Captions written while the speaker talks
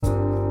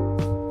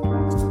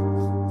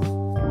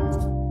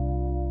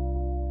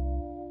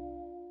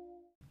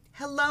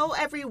Hello,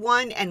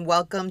 everyone, and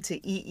welcome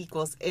to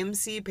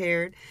E=MC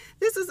Paired.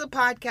 This is a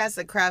podcast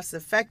that crafts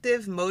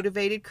effective,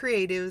 motivated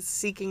creatives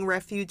seeking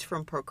refuge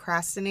from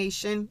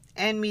procrastination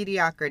and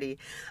mediocrity.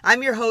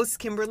 I'm your host,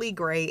 Kimberly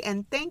Gray,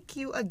 and thank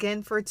you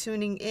again for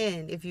tuning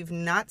in. If you've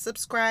not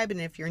subscribed and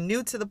if you're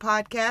new to the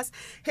podcast,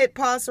 hit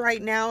pause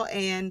right now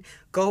and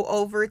go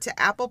over to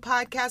Apple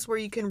Podcasts where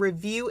you can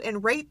review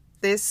and rate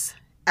this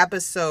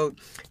episode.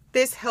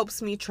 This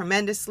helps me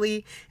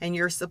tremendously, and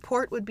your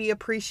support would be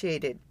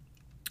appreciated.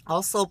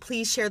 Also,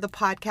 please share the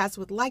podcast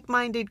with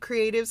like-minded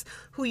creatives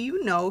who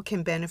you know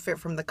can benefit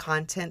from the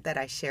content that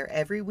I share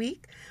every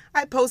week.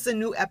 I post a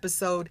new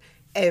episode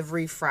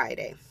every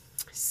Friday.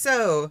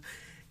 So,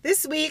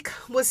 this week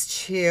was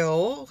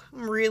chill.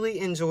 I'm really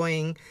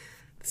enjoying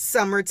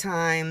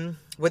summertime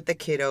with the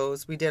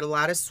kiddos. We did a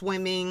lot of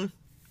swimming,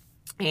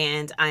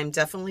 and I'm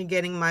definitely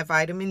getting my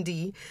vitamin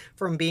D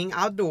from being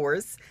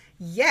outdoors.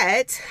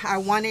 Yet, I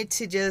wanted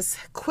to just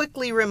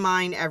quickly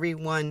remind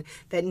everyone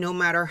that no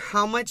matter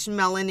how much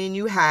melanin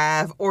you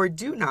have or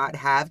do not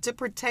have, to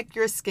protect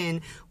your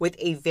skin with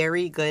a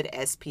very good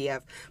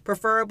SPF,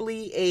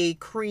 preferably a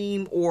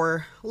cream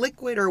or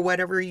liquid or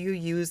whatever you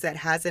use that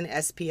has an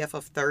SPF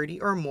of 30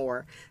 or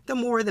more, the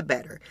more the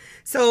better.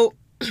 So,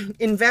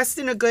 invest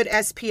in a good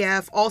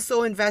SPF,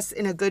 also invest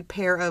in a good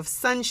pair of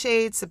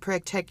sunshades to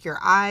protect your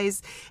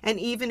eyes, and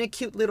even a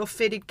cute little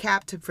fitted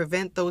cap to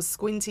prevent those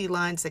squinty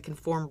lines that can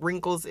form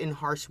wrinkles in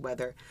harsh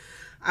weather.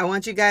 I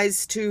want you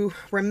guys to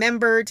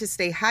remember to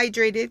stay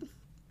hydrated,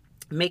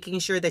 making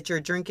sure that you're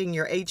drinking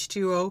your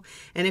H2O,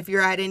 and if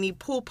you're at any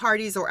pool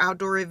parties or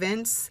outdoor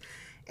events,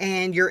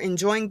 and you're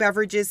enjoying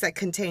beverages that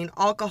contain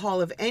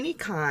alcohol of any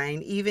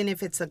kind, even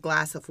if it's a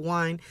glass of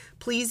wine,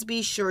 please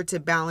be sure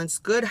to balance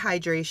good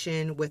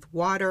hydration with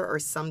water or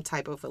some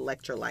type of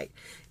electrolyte.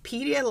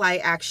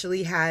 Pedialyte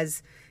actually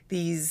has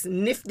these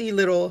nifty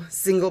little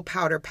single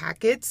powder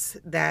packets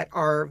that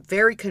are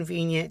very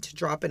convenient to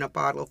drop in a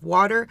bottle of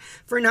water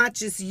for not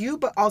just you,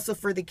 but also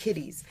for the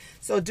kiddies.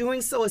 So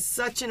doing so is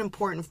such an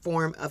important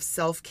form of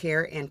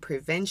self-care and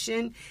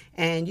prevention.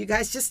 And you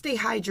guys just stay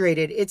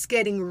hydrated. It's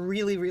getting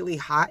really, really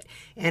hot.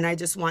 And I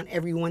just want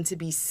everyone to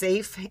be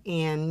safe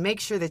and make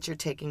sure that you're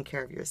taking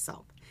care of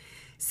yourself.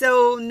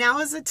 So now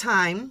is the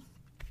time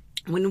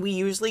when we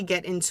usually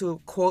get into a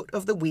quote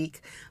of the week,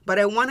 but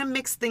I want to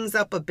mix things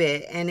up a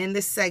bit and in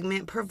this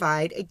segment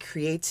provide a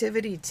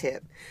creativity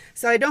tip.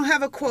 So I don't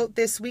have a quote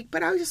this week,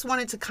 but I just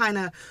wanted to kind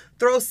of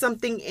throw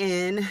something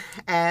in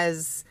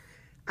as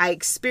I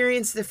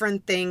experience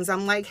different things.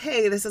 I'm like,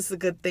 hey, this is a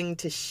good thing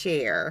to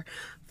share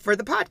for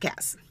the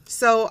podcast.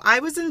 So I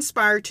was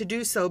inspired to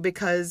do so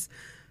because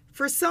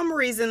for some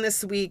reason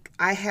this week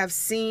I have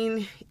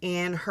seen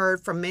and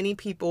heard from many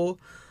people,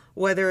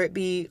 whether it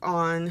be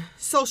on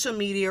social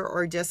media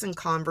or just in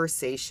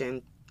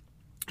conversation,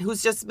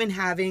 who's just been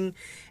having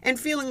and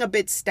feeling a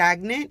bit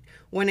stagnant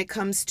when it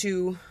comes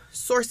to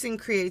sourcing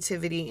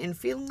creativity and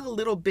feeling a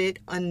little bit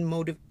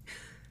unmotivated.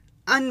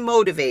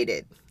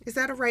 Is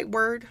that a right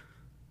word?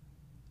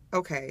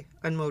 Okay,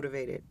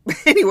 unmotivated.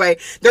 Anyway,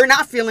 they're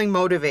not feeling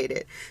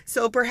motivated.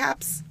 So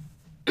perhaps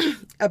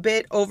a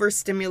bit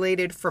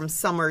overstimulated from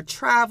summer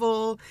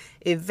travel,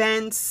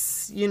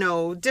 events,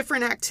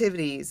 different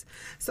activities.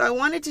 So I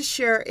wanted to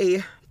share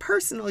a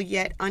personal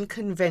yet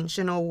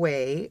unconventional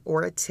way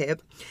or a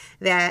tip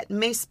that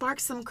may spark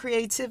some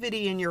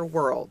creativity in your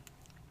world.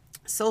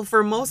 So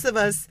for most of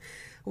us,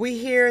 we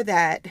hear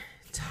that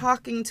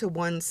talking to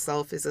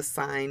oneself is a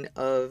sign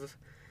of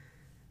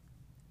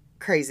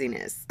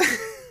craziness.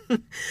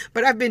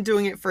 But I've been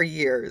doing it for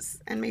years,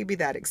 and maybe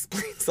that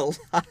explains a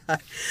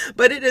lot.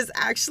 But it has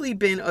actually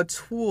been a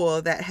tool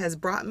that has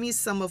brought me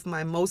some of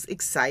my most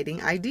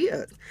exciting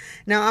ideas.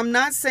 Now, I'm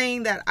not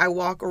saying that I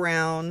walk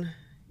around,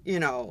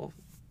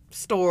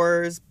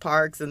 stores,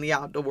 parks, and the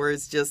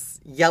outdoors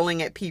just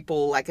yelling at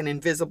people like an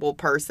invisible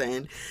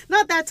person.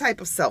 Not that type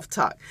of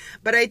self-talk,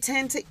 but I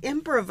tend to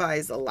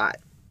improvise a lot.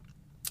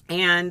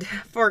 And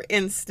for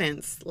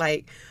instance,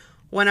 like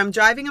when I'm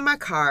driving in my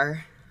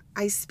car,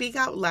 I speak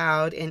out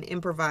loud and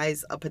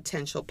improvise a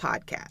potential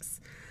podcast.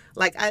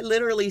 Like I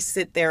literally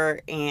sit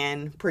there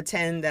and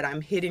pretend that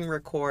I'm hitting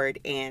record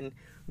and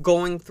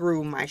going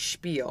through my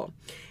spiel.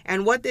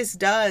 And what this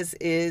does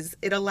is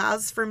it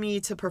allows for me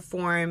to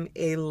perform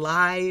a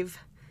live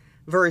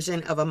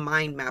version of a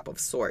mind map of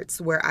sorts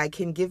where I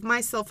can give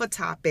myself a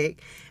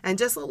topic and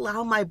just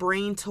allow my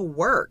brain to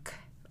work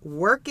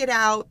it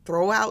out,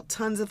 throw out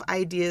tons of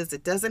ideas.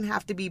 It doesn't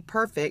have to be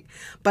perfect,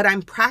 but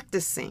I'm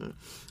practicing.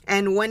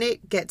 And when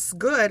it gets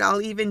good,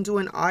 I'll even do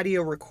an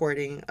audio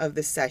recording of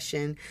the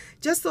session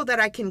just so that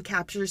I can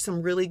capture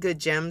some really good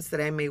gems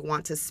that I may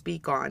want to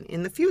speak on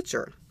in the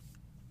future.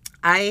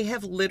 I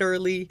have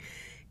literally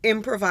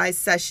improvised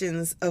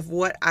sessions of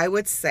what I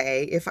would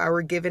say if I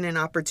were given an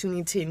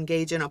opportunity to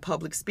engage in a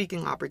public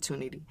speaking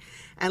opportunity,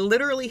 and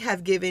literally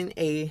have given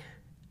a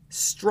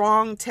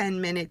strong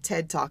 10-minute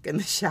TED Talk in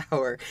the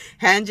shower,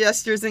 hand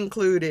gestures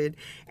included,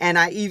 and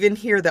I even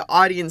hear the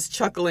audience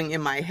chuckling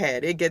in my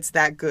head. It gets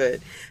that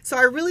good. So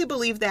I really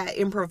believe that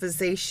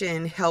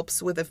improvisation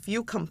helps with a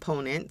few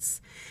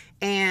components,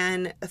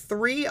 And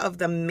three of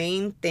the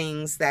main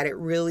things that it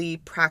really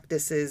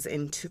practices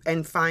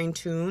and fine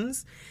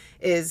tunes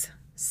is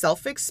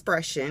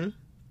self-expression,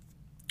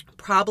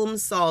 problem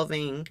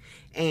solving,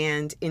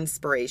 and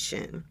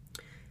inspiration.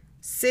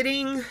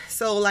 Sitting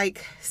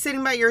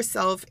by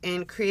yourself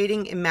and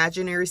creating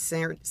imaginary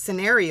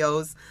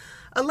scenarios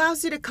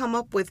allows you to come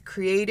up with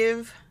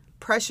creative,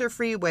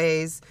 pressure-free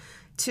ways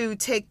to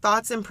take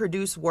thoughts and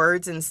produce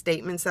words and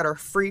statements that are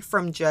free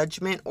from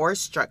judgment or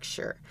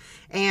structure.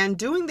 And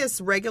doing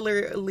this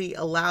regularly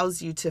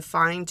allows you to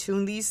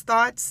fine-tune these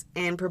thoughts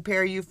and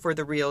prepare you for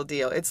the real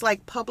deal. It's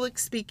like public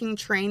speaking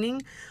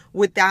training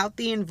without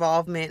the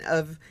involvement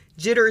of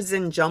jitters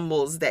and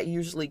jumbles that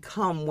usually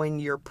come when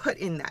you're put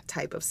in that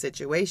type of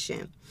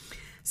situation.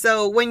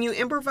 So when you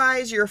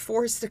improvise, you're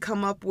forced to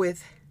come up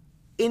with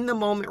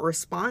in-the-moment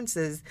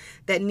responses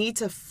that need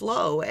to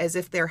flow as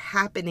if they're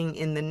happening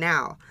in the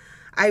now.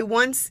 I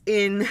once,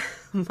 in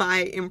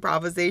my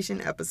improvisation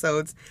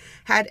episodes,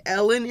 had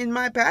Ellen in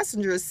my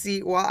passenger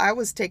seat while I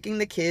was taking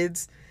the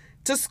kids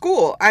to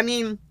school. I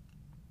mean,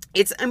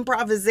 it's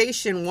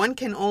improvisation. One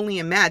can only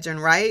imagine,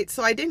 right?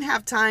 So I didn't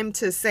have time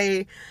to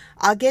say,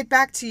 I'll get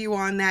back to you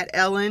on that,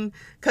 Ellen,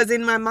 because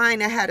in my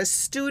mind, I had a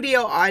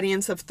studio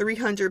audience of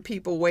 300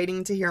 people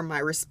waiting to hear my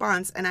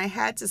response, and I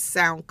had to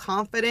sound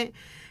confident,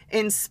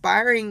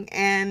 inspiring,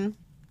 and,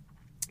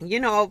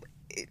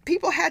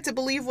 people had to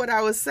believe what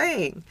I was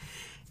saying.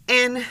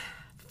 And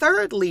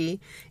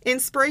thirdly,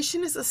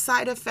 inspiration is a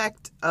side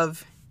effect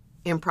of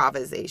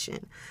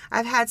improvisation.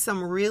 I've had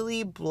some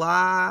really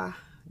blah,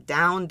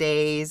 down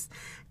days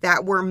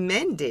that were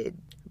mended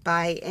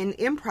by an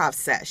improv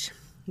sesh.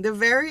 The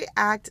very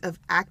act of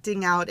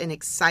acting out an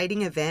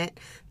exciting event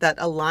that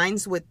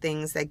aligns with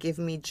things that give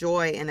me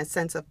joy and a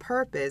sense of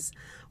purpose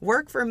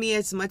worked for me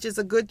as much as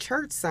a good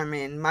church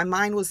sermon. My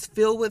mind was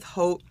filled with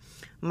hope.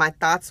 My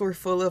thoughts were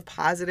full of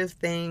positive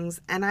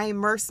things, and I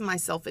immersed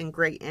myself in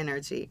great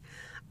energy.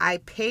 I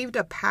paved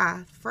a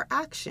path for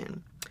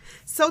action.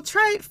 So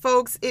try it,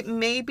 folks. It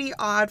may be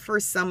odd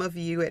for some of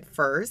you at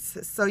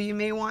first, so you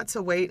may want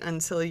to wait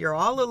until you're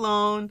all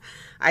alone,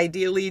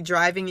 ideally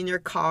driving in your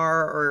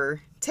car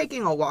or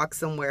taking a walk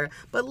somewhere,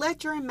 but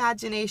let your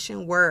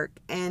imagination work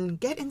and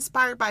get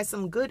inspired by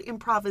some good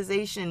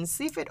improvisation.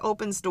 See if it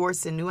opens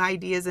doors to new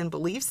ideas and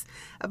beliefs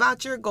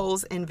about your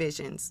goals and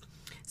visions.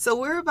 So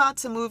we're about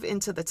to move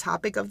into the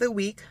topic of the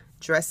week,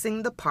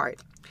 dressing the part.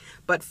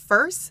 But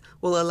first,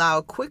 we'll allow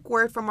a quick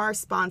word from our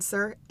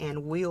sponsor,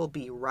 and we'll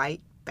be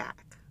right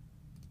back.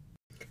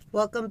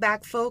 Welcome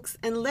back, folks,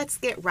 and let's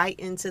get right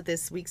into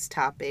this week's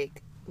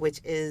topic, which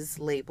is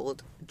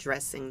labeled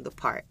dressing the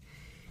part.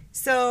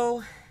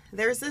 So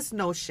there's this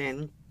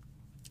notion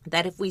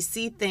that if we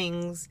see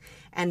things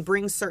and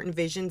bring certain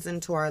visions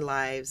into our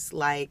lives,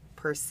 like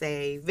per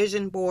se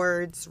vision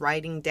boards,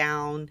 writing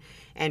down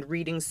and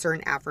reading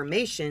certain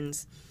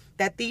affirmations,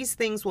 that these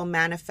things will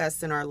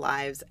manifest in our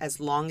lives as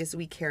long as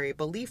we carry a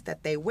belief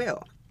that they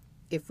will.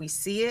 If we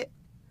see it,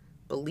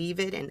 believe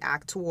it, and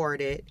act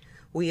toward it,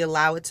 we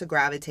allow it to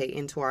gravitate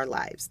into our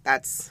lives.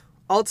 That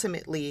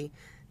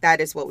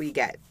is what we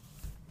get.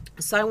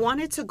 So I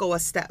wanted to go a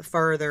step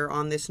further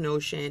on this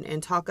notion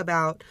and talk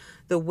about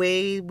the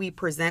way we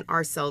present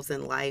ourselves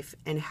in life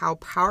and how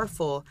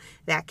powerful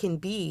that can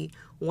be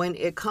when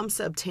it comes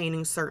to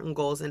obtaining certain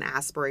goals and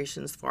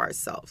aspirations for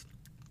ourselves.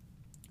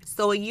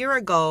 So a year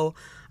ago,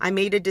 I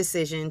made a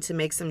decision to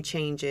make some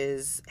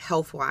changes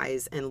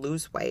health-wise and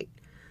lose weight.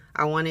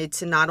 I wanted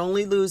to not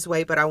only lose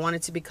weight, but I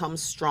wanted to become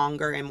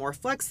stronger and more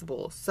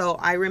flexible. So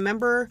I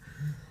remember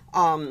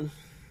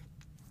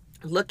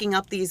looking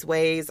up these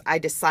ways. I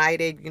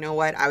decided,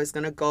 I was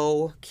going to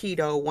go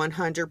keto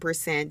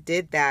 100%,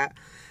 did that.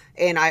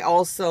 And I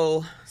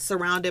also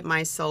surrounded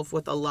myself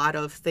with a lot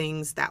of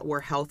things that were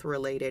health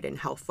related and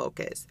health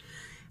focused.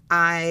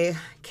 I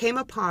came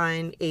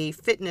upon a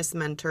fitness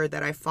mentor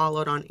that I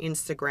followed on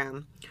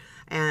Instagram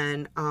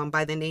and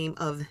by the name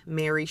of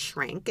Mary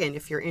Schrank. And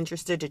if you're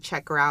interested to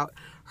check her out,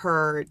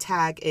 her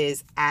tag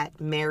is at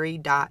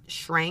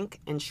mary.schrank,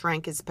 and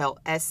Schrank is spelled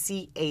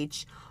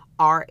SCHRANK.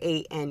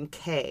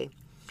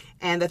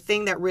 And the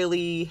thing that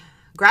really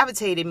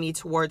gravitated me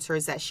towards her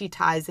is that she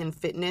ties in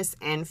fitness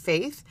and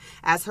faith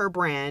as her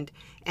brand.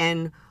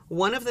 And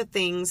one of the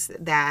things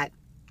that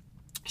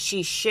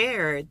she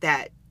shared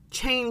that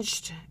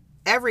changed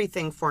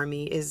everything for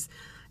me is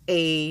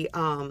a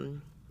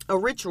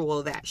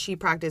ritual that she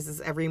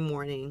practices every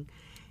morning.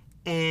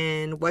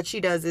 And what she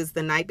does is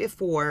the night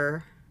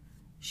before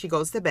she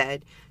goes to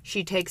bed,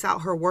 she takes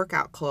out her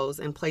workout clothes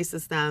and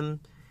places them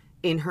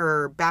in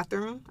her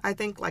bathroom, I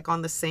think, like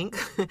on the sink.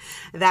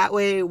 That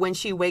way, when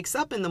she wakes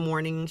up in the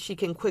morning, she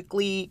can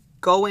quickly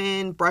go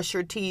in, brush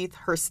her teeth,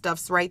 her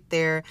stuff's right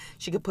there.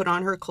 She could put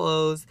on her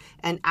clothes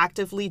and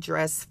actively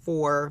dress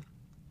for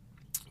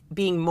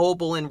being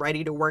mobile and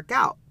ready to work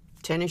out,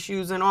 tennis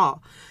shoes and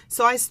all.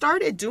 So I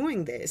started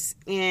doing this.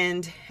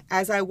 And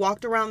as I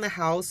walked around the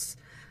house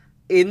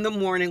in the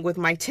morning with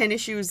my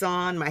tennis shoes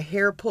on, my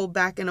hair pulled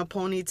back in a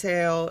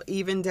ponytail,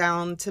 even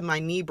down to my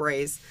knee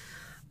brace,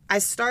 I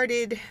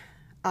started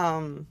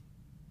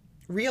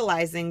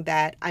realizing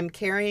that I'm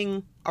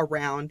carrying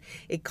around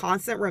a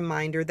constant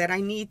reminder that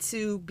I need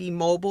to be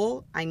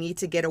mobile. I need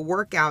to get a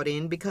workout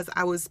in because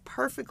I was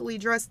perfectly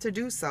dressed to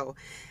do so.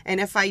 And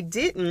if I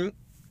didn't,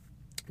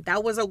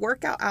 that was a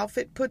workout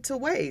outfit put to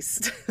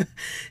waste.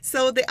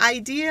 So the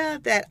idea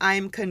that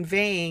I'm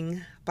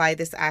conveying by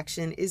this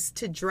action is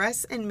to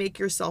dress and make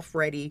yourself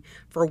ready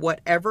for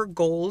whatever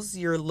goals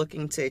you're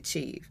looking to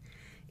achieve.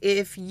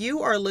 If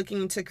you are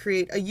looking to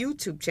create a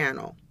YouTube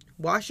channel,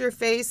 wash your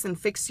face and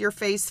fix your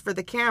face for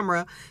the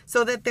camera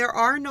so that there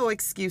are no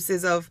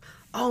excuses of,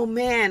 oh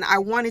man, I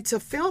wanted to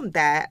film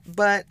that,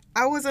 but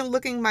I wasn't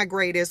looking my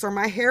greatest or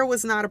my hair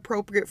was not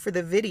appropriate for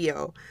the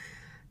video.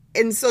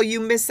 And so you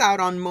miss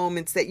out on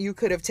moments that you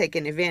could have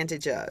taken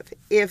advantage of.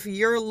 If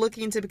you're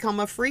looking to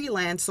become a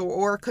freelancer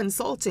or a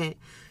consultant,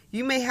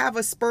 you may have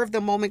a spur of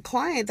the moment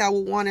client that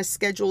will want to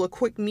schedule a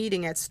quick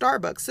meeting at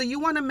Starbucks. So you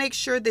want to make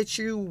sure that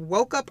you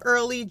woke up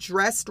early,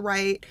 dressed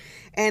right,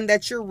 and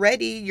that you're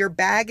ready. Your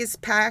bag is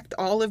packed,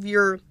 all of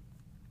your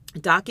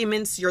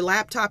documents, your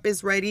laptop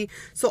is ready.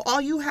 So all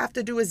you have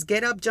to do is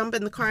get up, jump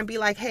in the car and be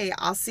like, hey,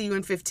 I'll see you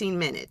in 15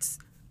 minutes.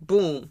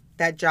 Boom,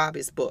 that job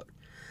is booked.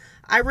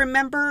 I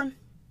remember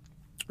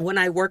when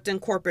I worked in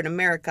corporate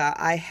America,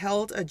 I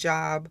held a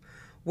job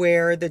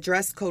where the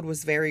dress code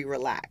was very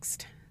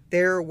relaxed.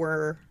 There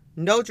were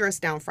no dress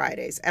down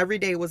Fridays. Every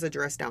day was a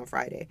dress down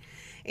Friday.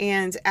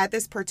 And at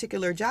this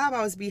particular job,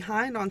 I was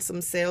behind on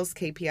some sales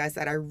KPIs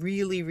that I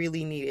really,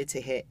 really needed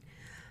to hit.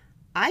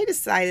 I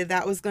decided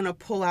that I was going to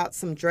pull out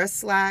some dress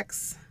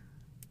slacks,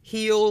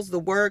 heels, the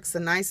works, a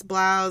nice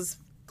blouse,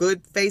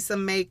 good face of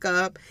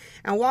makeup,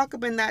 and walk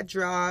up in that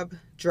job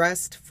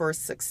dressed for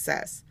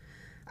success.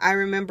 I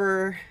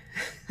remember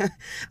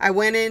I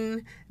went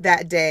in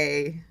that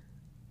day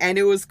and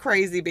it was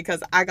crazy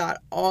because I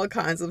got all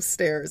kinds of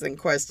stares and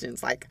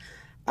questions like,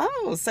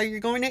 oh, so you're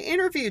going to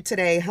interview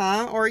today,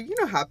 huh? Or you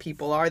know how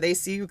people are. They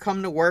see you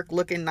come to work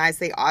looking nice.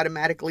 They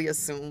automatically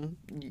assume,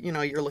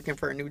 you're looking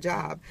for a new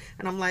job.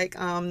 And I'm like,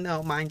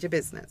 no, mind your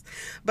business.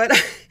 But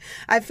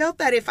I felt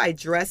that if I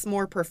dress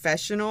more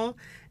professional,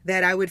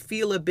 that I would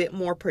feel a bit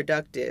more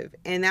productive.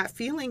 And that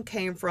feeling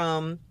came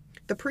from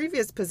the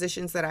previous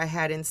positions that I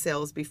had in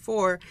sales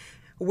before,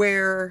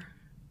 where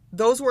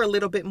those were a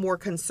little bit more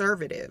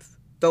conservative.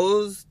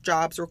 Those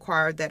jobs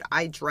required that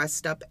I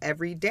dressed up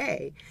every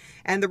day.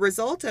 And the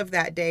result of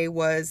that day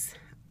was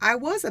I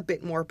was a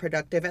bit more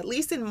productive, at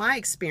least in my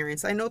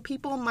experience. I know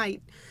people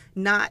might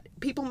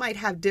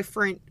have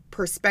different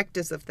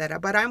perspectives of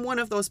that, but I'm one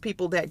of those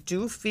people that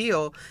do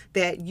feel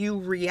that you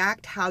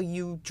react how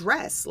you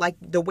dress. Like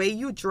the way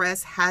you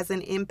dress has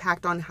an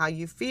impact on how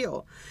you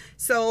feel.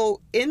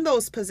 So in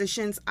those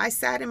positions, I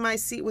sat in my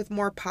seat with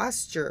more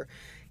posture.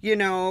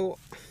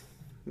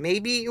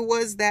 Maybe it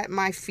was that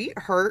my feet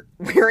hurt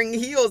wearing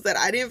heels, that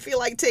I didn't feel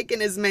like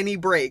taking as many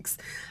breaks.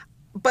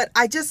 But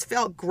I just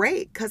felt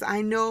great because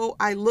I know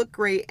I look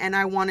great and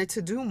I wanted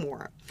to do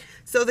more.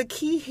 So the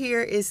key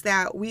here is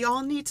that we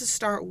all need to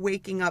start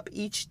waking up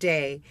each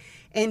day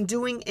and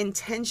doing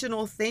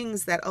intentional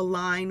things that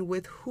align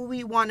with who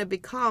we want to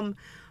become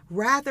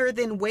rather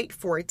than wait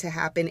for it to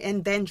happen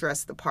and then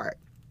dress the part.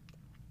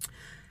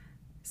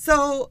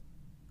 So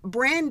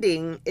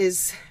branding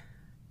is...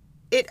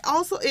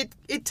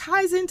 It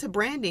ties into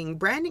branding.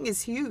 Branding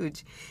is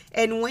huge.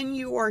 And when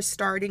you are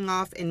starting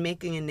off and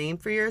making a name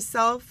for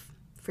yourself,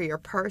 for your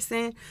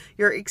person,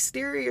 your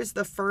exterior is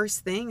the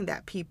first thing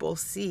that people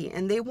see.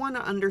 And they want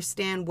to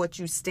understand what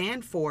you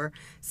stand for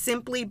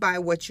simply by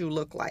what you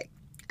look like.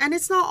 And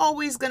it's not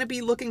always going to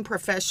be looking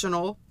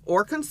professional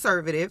or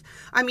conservative.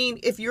 I mean,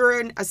 if you're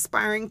an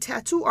aspiring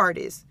tattoo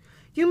artist,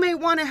 you may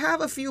want to have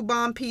a few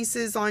bomb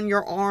pieces on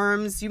your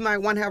arms. You might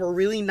want to have a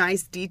really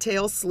nice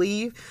detail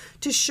sleeve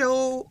to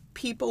show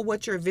people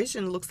what your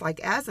vision looks like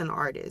as an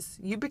artist.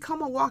 You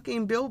become a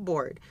walking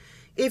billboard.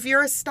 If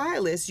you're a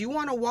stylist, you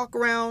want to walk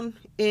around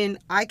in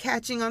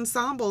eye-catching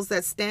ensembles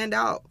that stand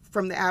out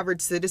from the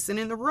average citizen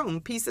in the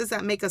room, pieces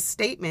that make a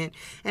statement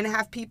and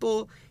have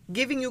people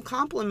giving you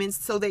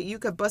compliments so that you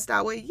could bust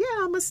out with, yeah,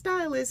 I'm a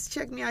stylist.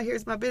 Check me out.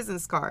 Here's my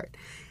business card.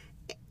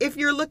 If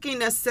you're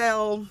looking to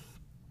sell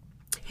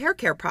hair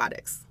care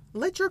products,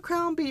 let your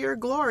crown be your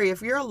glory.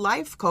 If you're a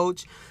life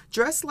coach,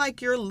 dress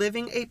like you're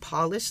living a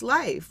polished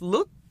life.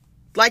 Look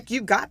like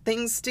you got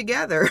things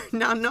together.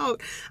 Now,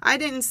 note, I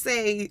didn't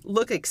say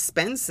look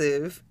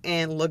expensive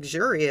and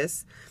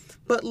luxurious,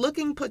 but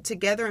looking put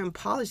together and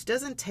polished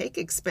doesn't take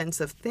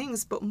expensive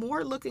things, but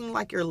more looking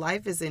like your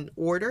life is in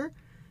order.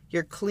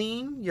 You're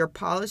clean, you're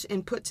polished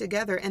and put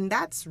together. And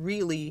that's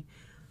really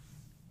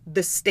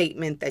the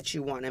statement that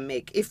you want to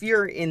make if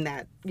you're in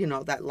that,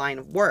 that line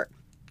of work.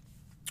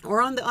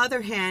 Or on the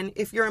other hand,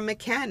 if you're a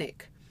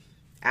mechanic,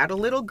 add a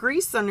little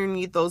grease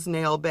underneath those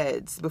nail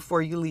beds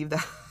before you leave the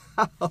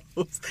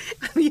house.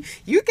 I mean,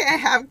 you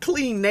can't have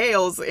clean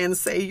nails and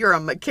say you're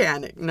a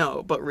mechanic.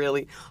 No, but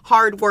really,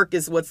 hard work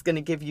is what's going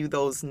to give you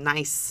those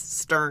nice,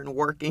 stern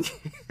working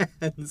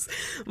hands.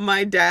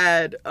 My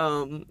dad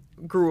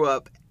grew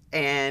up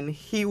and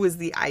he was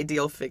the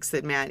ideal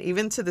fix-it man.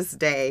 Even to this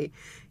day,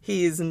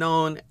 he is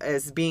known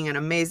as being an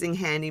amazing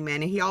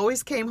handyman, and he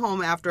always came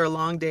home after a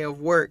long day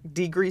of work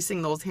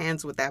degreasing those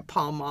hands with that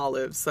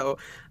Palmolive. So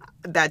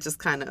that just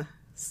kind of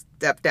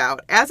stepped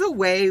out as a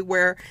way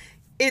where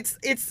it's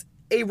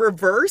a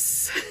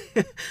reverse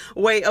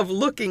way of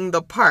looking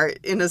the part,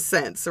 in a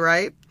sense,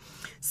 right?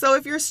 So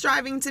if you're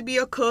striving to be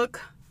a cook,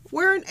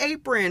 wear an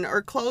apron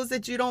or clothes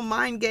that you don't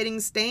mind getting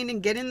stained,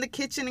 and get in the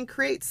kitchen and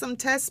create some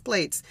test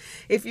plates.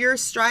 If you're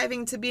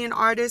striving to be an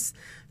artist,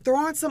 throw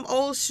on some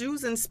old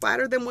shoes and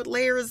splatter them with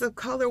layers of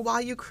color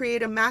while you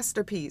create a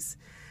masterpiece.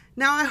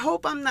 Now, I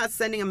hope I'm not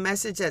sending a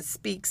message that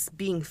speaks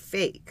being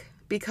fake,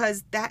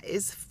 because that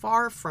is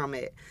far from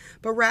it,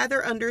 but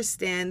rather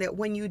understand that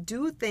when you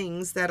do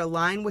things that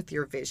align with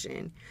your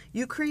vision,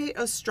 you create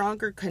a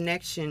stronger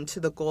connection to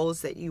the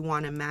goals that you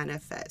want to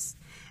manifest.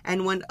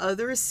 And when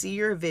others see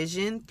your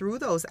vision through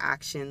those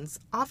actions,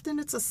 often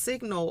it's a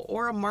signal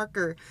or a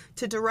marker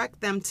to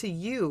direct them to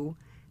you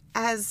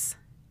as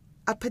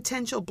a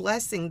potential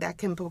blessing that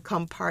can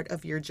become part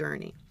of your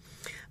journey.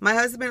 My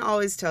husband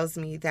always tells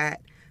me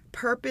that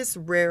purpose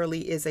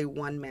rarely is a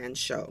one-man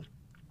show.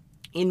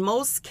 In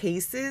most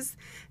cases,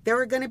 there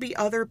are going to be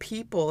other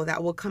people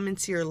that will come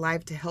into your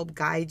life to help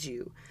guide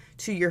you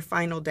to your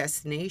final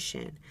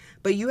destination.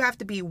 But you have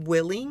to be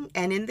willing,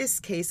 and in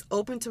this case,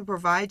 open to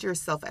provide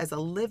yourself as a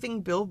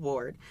living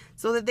billboard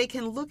so that they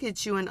can look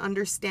at you and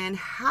understand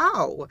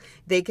how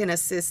they can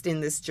assist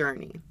in this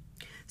journey.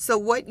 So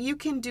what you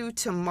can do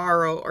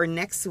tomorrow or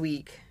next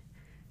week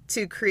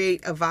to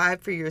create a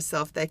vibe for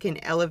yourself that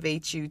can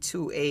elevate you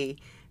to a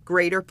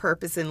greater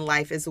purpose in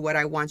life is what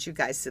I want you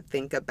guys to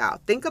think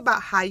about. Think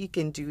about how you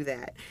can do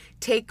that.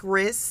 Take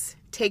risks,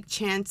 take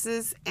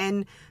chances,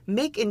 and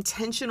make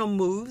intentional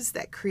moves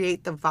that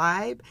create the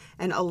vibe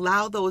and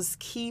allow those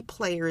key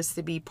players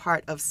to be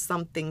part of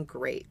something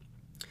great.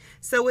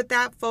 So with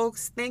that,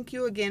 folks, thank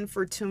you again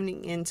for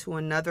tuning in to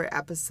another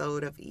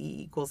episode of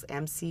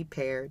E=MC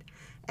Paired.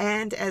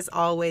 And as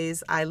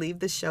always, I leave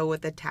the show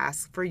with a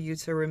task for you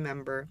to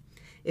remember.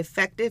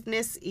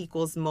 Effectiveness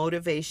equals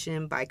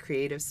motivation by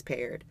Creatives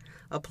Paired.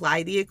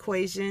 Apply the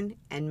equation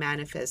and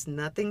manifest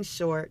nothing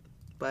short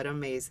but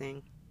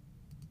amazing.